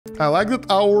I like that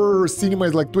our cinema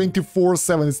is like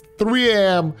 24/7. It's 3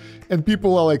 AM and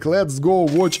people are like, let's go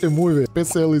watch a movie.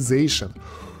 Specialization.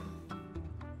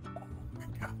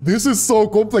 This is so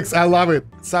complex, I love it.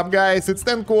 Sup guys, it's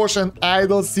Kosh and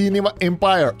Idle Cinema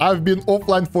Empire. I've been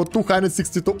offline for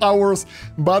 262 hours,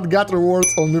 but got rewards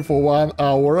only for 1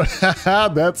 hour.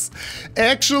 That's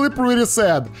actually pretty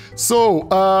sad. So,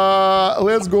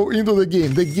 let's go into the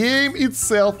game. The game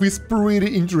itself is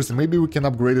pretty interesting. Maybe we can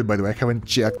upgrade it, by the way, I haven't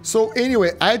checked. So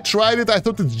anyway, I tried it, I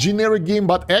thought it's generic game,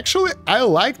 but actually I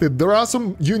liked it. There are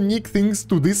some unique things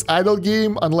to this Idle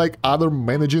game, unlike other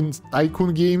managing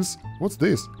tycoon games. What's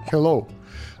this? Hello.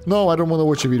 No, I don't want to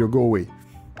watch a video. Go away.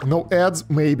 No ads?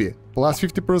 Maybe. Plus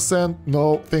 50%?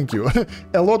 No, thank you.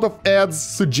 A lot of ads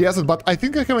suggested, but I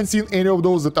think I haven't seen any of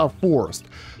those that are forced.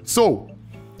 So,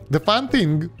 the fun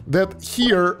thing that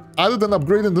here, other than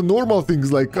upgrading the normal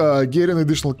things like getting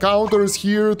additional counters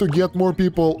here to get more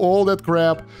people, all that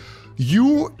crap,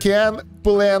 you can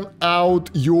plan out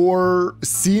your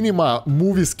cinema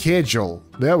movie schedule.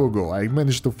 There we go. I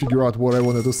managed to figure out what I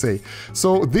wanted to say.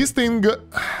 So this thing,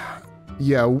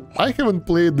 yeah, I haven't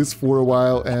played this for a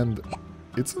while and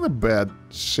it's in a bad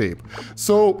shape.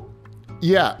 So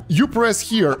yeah, you press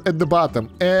here at the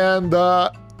bottom and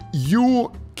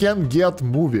you can get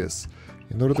movies.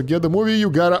 In order to get the movie, you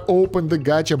gotta open the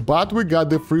gacha, but we got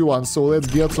the free one. So let's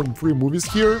get some free movies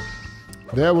here.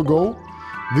 There we go.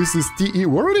 This is TE.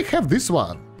 We already have this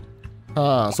one.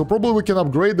 So probably we can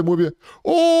upgrade the movie.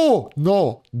 Oh,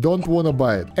 no, don't want to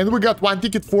buy it. And we got 1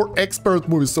 ticket for expert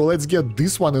movies, so let's get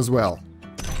this one as well.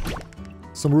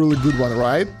 Some really good one,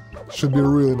 right? Should be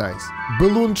really nice.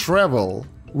 Balloon Travel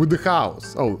with the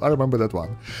house. Oh, I remember that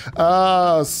one.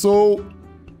 So,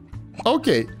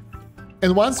 okay.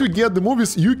 And once you get the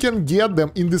movies, you can get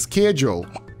them in the schedule.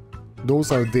 Those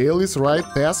are dailies, right?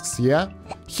 Tasks, yeah.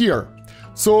 Here.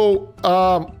 So,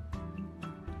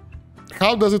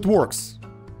 how does it works?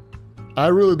 I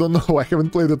really don't know. I haven't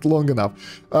played it long enough.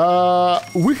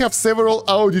 We have several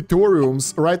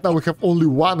auditoriums. Right now we have only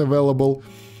one available.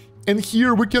 And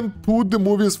here we can put the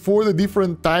movies for the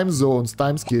different time zones,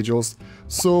 time schedules.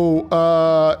 So,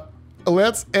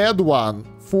 let's add one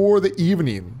for the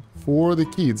evening, for the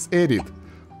kids. Edit.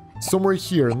 Somewhere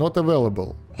here, not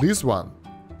available. This one.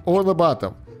 On the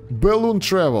bottom. Balloon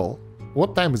Travel.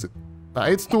 What time is it?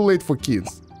 It's too late for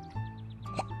kids.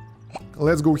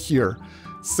 Let's go here.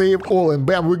 Save all and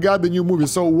bam, we got the new movie.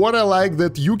 So what I like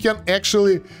that you can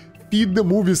actually feed the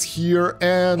movies here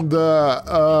and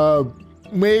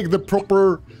make the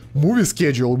proper movie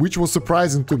schedule, which was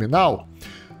surprising to me. Now,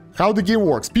 how the game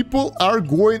works. People are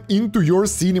going into your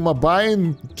cinema,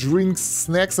 buying drinks,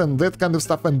 snacks and that kind of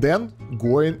stuff, and then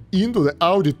going into the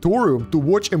auditorium to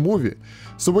watch a movie.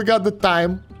 So we got the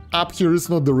time. Up here is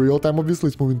not the real time, obviously,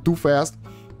 it's moving too fast.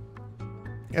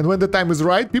 And when the time is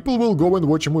right, people will go and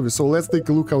watch a movie. So let's take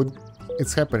a look how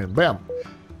it's happening. Bam!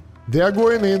 They are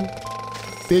going in,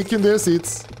 taking their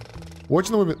seats,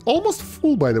 watching the movie. Almost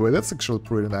full, by the way, that's actually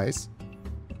pretty nice.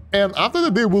 And after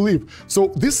that, they will leave.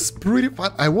 So this is pretty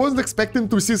fun. I wasn't expecting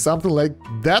to see something like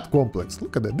that complex.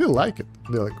 Look at that, they like it.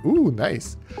 They're like, ooh,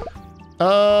 nice.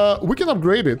 We can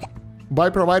upgrade it by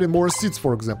providing more seats,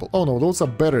 for example. Oh no, those are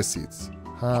better seats.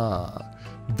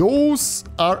 Those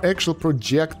are actual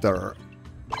projector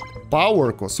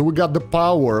power cost. So we got the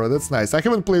power. That's nice. I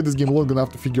haven't played this game long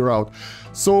enough to figure out.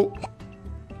 So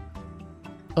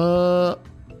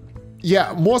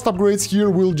yeah, most upgrades here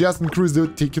will just increase the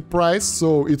ticket price,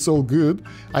 so it's all good.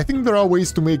 I think there are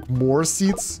ways to make more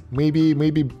seats. Maybe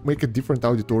make a different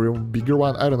auditorium, bigger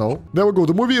one, I don't know. There we go,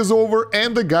 the movie is over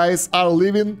and the guys are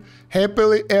living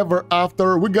happily ever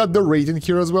after. We got the rating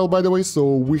here as well, by the way,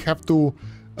 so we have to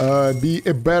be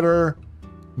a better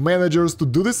managers to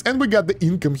do this. And we got the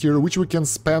income here, which we can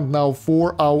spend now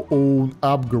for our own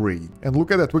upgrade. And look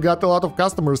at that, we got a lot of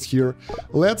customers here.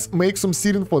 Let's make some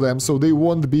seating for them so they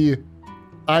won't be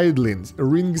idling.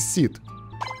 Ring seat.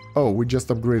 Oh, we just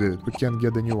upgraded it. We can't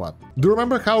get the new one. Do you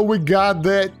remember how we got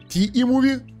the TE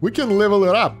movie? We can level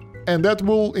it up. And that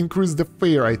will increase the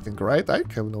fare, I think, right? I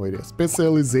have no idea.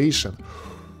 Specialization.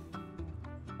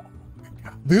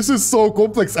 This is so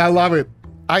complex. I love it.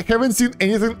 I haven't seen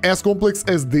anything as complex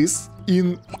as this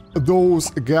in those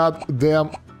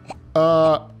goddamn,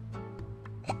 how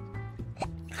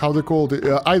they call it,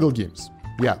 idle games.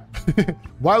 Yeah.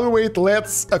 While we wait,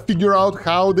 let's figure out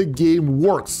how the game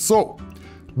works. So,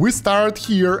 we start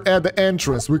here at the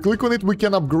entrance. We click on it, we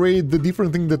can upgrade the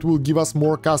different thing that will give us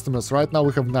more customers. Right now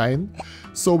we have 9.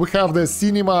 So we have the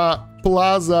Cinema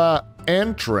Plaza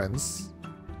entrance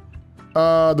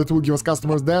that will give us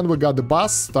customers. Then we got the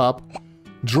bus stop,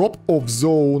 drop-off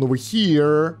zone over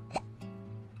here,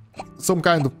 some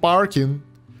kind of parking.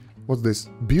 What's this?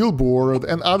 Billboard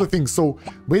and other things. So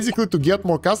basically to get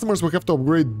more customers, we have to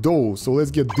upgrade those. So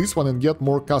let's get this one and get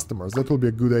more customers. That will be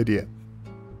a good idea.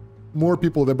 More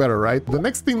people, the better, right? The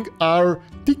next thing are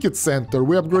ticket center.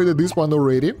 We upgraded this one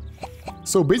already.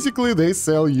 So basically they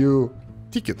sell you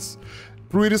tickets.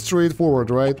 Pretty straightforward,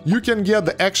 right? You can get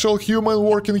the actual human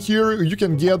working here. You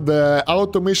can get the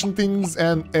automation things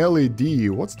and LED.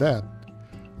 What's that?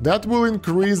 That will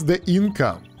increase the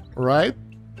income, right?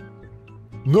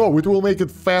 No, it will make it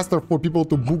faster for people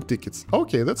to book tickets.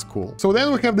 Okay, that's cool. So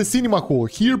then we have the cinema hall.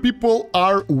 Here people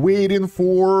are waiting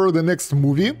for the next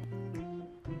movie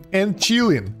and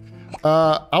chilling.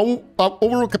 Our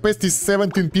overall capacity is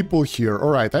 17 people here.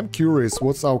 Alright, I'm curious,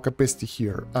 what's our capacity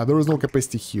here? There is no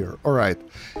capacity here. Alright.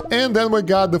 And then we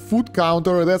got the food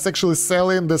counter. That's actually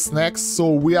selling the snacks,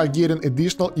 so we are getting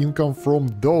additional income from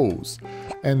those.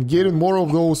 And getting more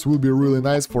of those will be really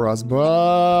nice for us,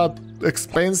 but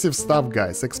expensive stuff,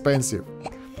 guys, expensive.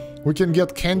 We can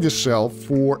get candy shelf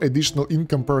for additional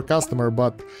income per customer,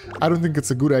 but I don't think it's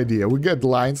a good idea. We get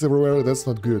lines everywhere, that's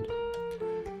not good.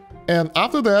 And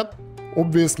after that,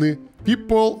 obviously,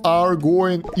 people are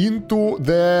going into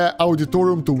the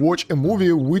auditorium to watch a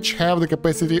movie which have the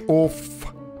capacity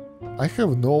of... I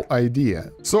have no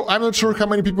idea. So I'm not sure how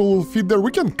many people will fit there.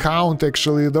 We can count,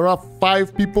 actually. There are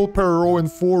 5 people per row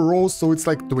and 4 rows, so it's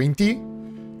like 20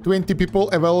 people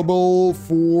available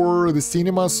for the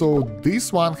cinema. So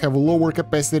this one have lower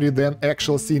capacity than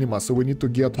actual cinema, so we need to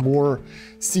get more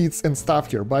seats and stuff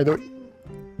here. By the way,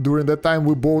 during that time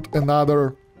we bought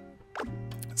another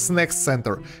snacks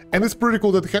center, and it's pretty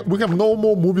cool that we have no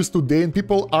more movies today and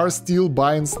people are still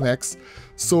buying snacks.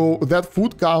 So that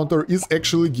food counter is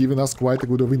actually giving us quite a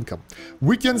good of income.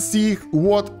 We can see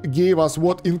what gave us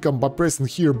what income by pressing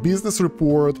here business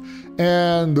report,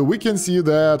 and we can see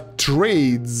that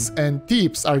trades and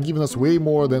tips are giving us way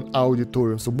more than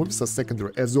auditorium. So movies are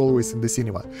secondary, as always in the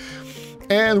cinema.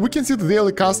 And we can see the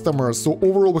daily customers. So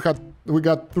overall we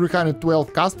got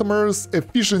 312 customers,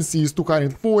 efficiency is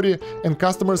 240, and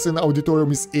customers in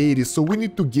auditorium is 80. So we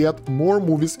need to get more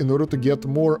movies in order to get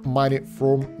more money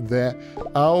from the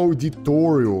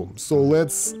auditorium. So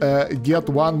let's get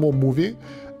one more movie,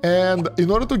 and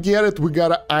in order to get it we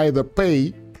gotta either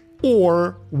pay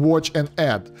or watch an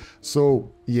ad. So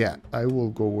yeah, I will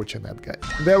go watch an ad, guys.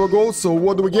 There we go. So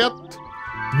what do we get?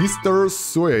 Mr.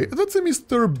 Soy. That's a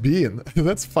Mr. Bean.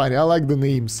 That's funny, I like the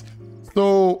names.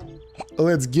 So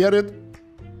let's get it.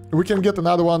 We can get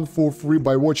another one for free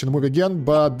by watching the movie again,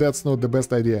 but that's not the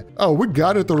best idea. Oh, we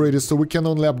got it already, so we can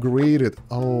only upgrade it.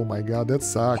 Oh my god, that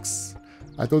sucks.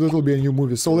 I thought it will be a new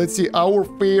movie. So let's see, our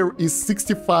fare is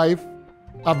 65,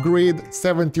 upgrade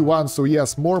 71, so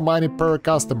yes, more money per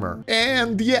customer.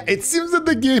 And yeah, it seems that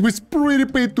the game is pretty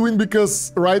pay to win,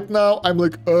 because right now I'm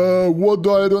like, what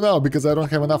do I do now? Because I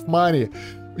don't have enough money.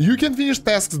 You can finish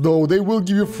tasks though, they will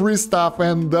give you free stuff,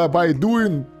 and by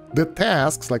doing the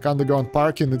tasks, like underground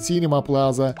parking and cinema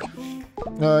plaza,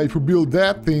 if we build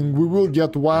that thing, we will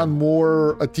get one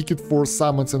more ticket for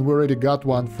summons, and we already got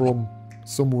one from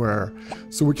somewhere.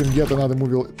 So we can get another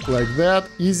movie like that,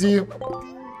 easy.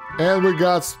 And we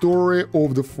got Story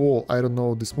of the Fall. I don't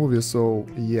know this movie, so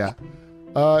yeah.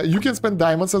 You can spend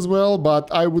diamonds as well, but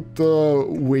I would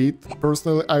wait.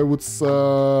 Personally, I would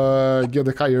get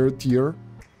a higher tier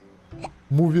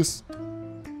movies.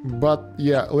 But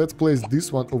yeah, let's place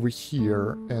this one over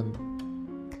here and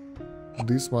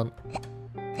this one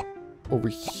over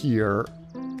here,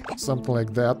 something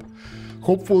like that.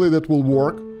 Hopefully that will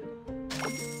work.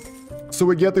 So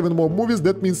we get even more movies.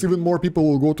 That means even more people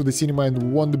will go to the cinema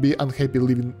and won't be unhappy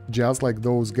living just like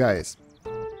those guys.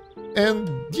 And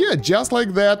yeah, just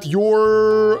like that,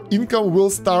 your income will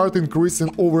start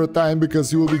increasing over time,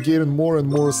 because you will be getting more and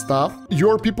more stuff.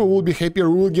 Your people will be happier,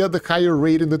 you will get the higher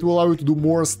rating that will allow you to do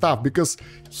more stuff, because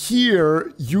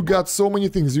here you got so many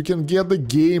things. You can get the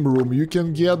game room, you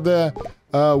can get the,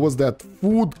 what's that,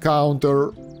 food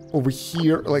counter over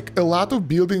here, like a lot of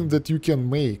buildings that you can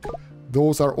make.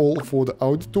 Those are all for the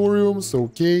auditoriums,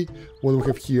 okay. What do we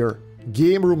have here?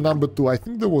 Game room number 2. I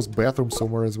think there was bathroom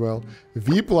somewhere as well.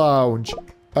 VIP lounge.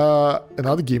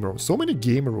 Another game room. So many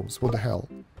game rooms. What the hell?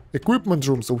 Equipment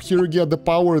room. So here you get the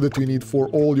power that you need for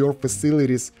all your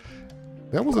facilities.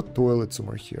 There was a toilet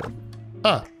somewhere here.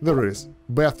 Ah, there it is.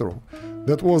 Bathroom.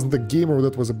 That wasn't a game room,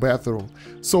 that was a bathroom.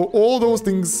 So all those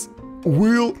things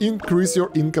will increase your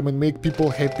income and make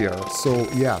people happier. So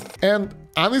yeah. And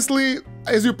honestly,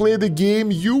 as you play the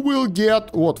game, you will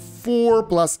get, what, 4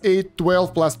 plus 8,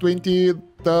 12 plus 20,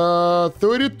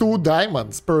 32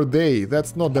 diamonds per day.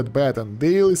 That's not that bad. And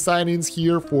daily sign-ins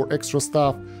here for extra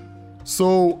stuff.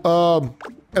 So,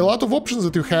 a lot of options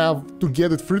that you have to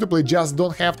get it free to play. Just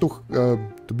don't have to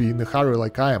be in a hurry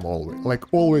like I am always. Like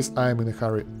always, I am in a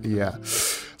hurry. Yeah.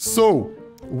 So,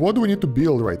 what do we need to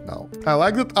build right now? I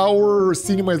like that our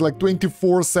cinema is like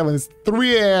 24/7. It's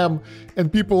 3 AM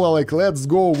and people are like, let's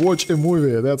go watch a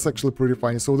movie. That's actually pretty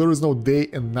funny. So there is no day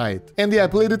and night. And yeah, I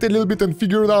played it a little bit and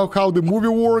figured out how the movie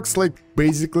works. Like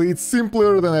basically it's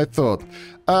simpler than I thought.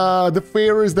 The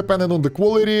fare is dependent on the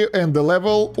quality and the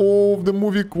level of the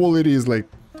movie. Quality is like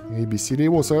ABCD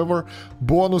whatsoever.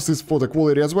 Bonus is for the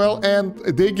quality as well. And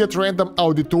they get random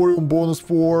auditorium bonus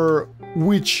for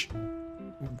which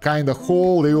kind of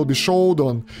hole they will be showed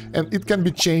on, and it can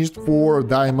be changed for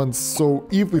diamonds. So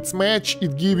if it's match,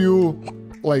 it give you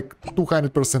like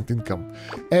 200% income.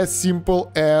 As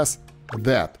simple as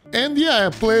that. And yeah, I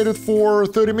played it for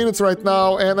 30 minutes right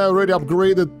now, and I already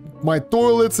upgraded my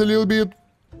toilets a little bit.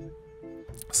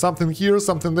 Something here,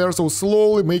 something there, so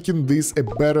slowly making this a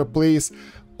better place.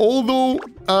 Although,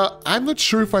 I'm not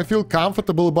sure if I feel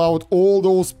comfortable about all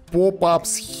those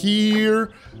pop-ups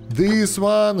here. This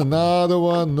one, another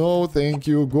one, no thank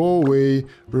you, go away.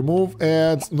 Remove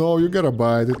ads, no, you gotta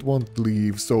buy it, it won't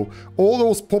leave. So all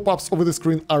those pop-ups over the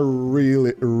screen are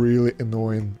really, really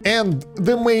annoying. And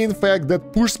the main fact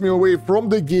that pushed me away from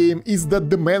the game is that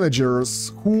the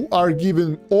managers who are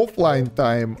given offline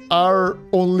time are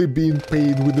only being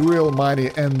paid with real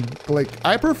money. And like,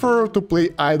 I prefer to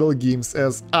play idle games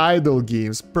as idle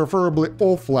games, preferably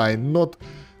offline, not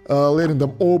letting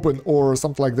them open or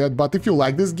something like that. But if you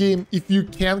like this game, if you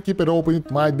can keep it open, it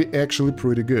might be actually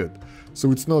pretty good. So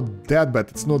it's not that bad,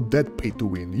 it's not that pay to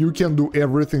win. You can do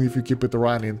everything if you keep it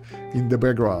running in the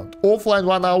background. Offline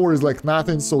 1 hour is like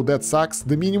nothing, so that sucks.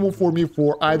 The minimum for me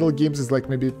for idle games is like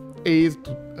maybe 8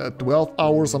 to 12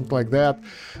 hours, something like that.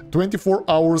 24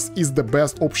 hours is the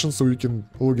best option, so you can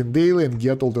log in daily and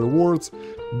get all the rewards.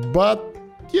 But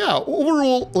yeah,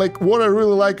 overall, like, what I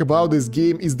really like about this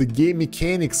game is the game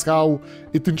mechanics, how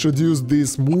it introduced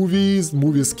these movies,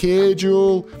 movie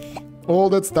schedule, all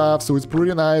that stuff, so it's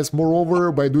pretty nice.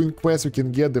 Moreover, by doing quests, you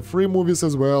can get the free movies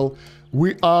as well.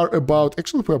 We are about,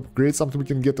 actually, if we upgrade something, we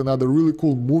can get another really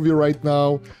cool movie right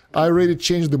now. I already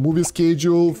changed the movie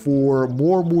schedule for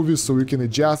more movies, so you can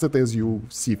adjust it as you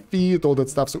see fit, all that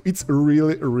stuff. So it's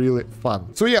really, really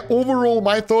fun. So yeah, overall,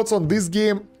 my thoughts on this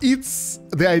game,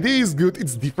 the idea is good.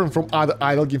 It's different from other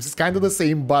idle games. It's kind of the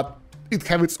same, but it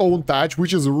has its own touch,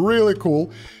 which is really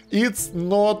cool. It's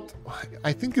not,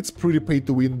 I think it's pretty pay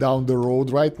to win down the road.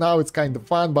 Right now, it's kind of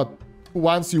fun, but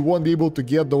once you won't be able to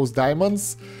get those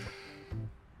diamonds,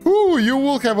 ooh, you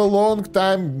will have a long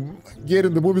time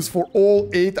getting the movies for all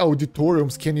 8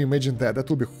 auditoriums. Can you imagine that? That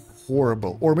would be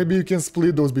horrible. Or maybe you can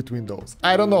split those between those.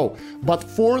 I don't know. But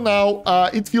for now,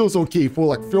 it feels okay. For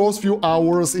like first few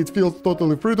hours, it feels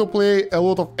totally free to play. A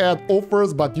lot of ad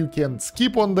offers, but you can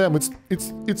skip on them.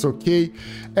 It's okay.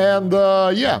 And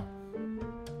yeah,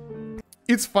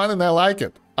 it's fun and I like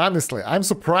it. Honestly, I'm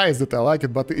surprised that I like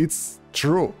it, but it's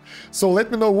true. So let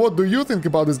me know what do you think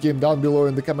about this game down below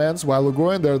in the comments. While you're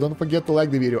going there, don't forget to like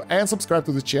the video and subscribe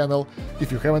to the channel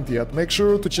if you haven't yet. Make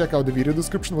sure to check out the video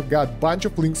description. We've got a bunch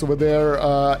of links over there.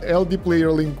 LD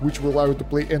player link, which will allow you to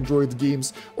play Android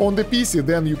games on the PC.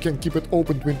 Then you can keep it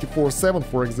open 24/7,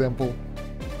 for example.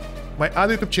 My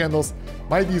other YouTube channels,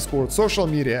 my Discord, social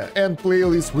media, and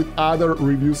playlists with other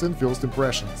reviews and first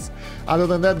impressions. Other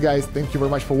than that, guys, thank you very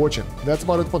much for watching. That's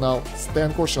about it for now.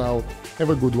 Stan Kosh out.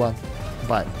 Have a good one.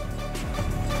 Bye.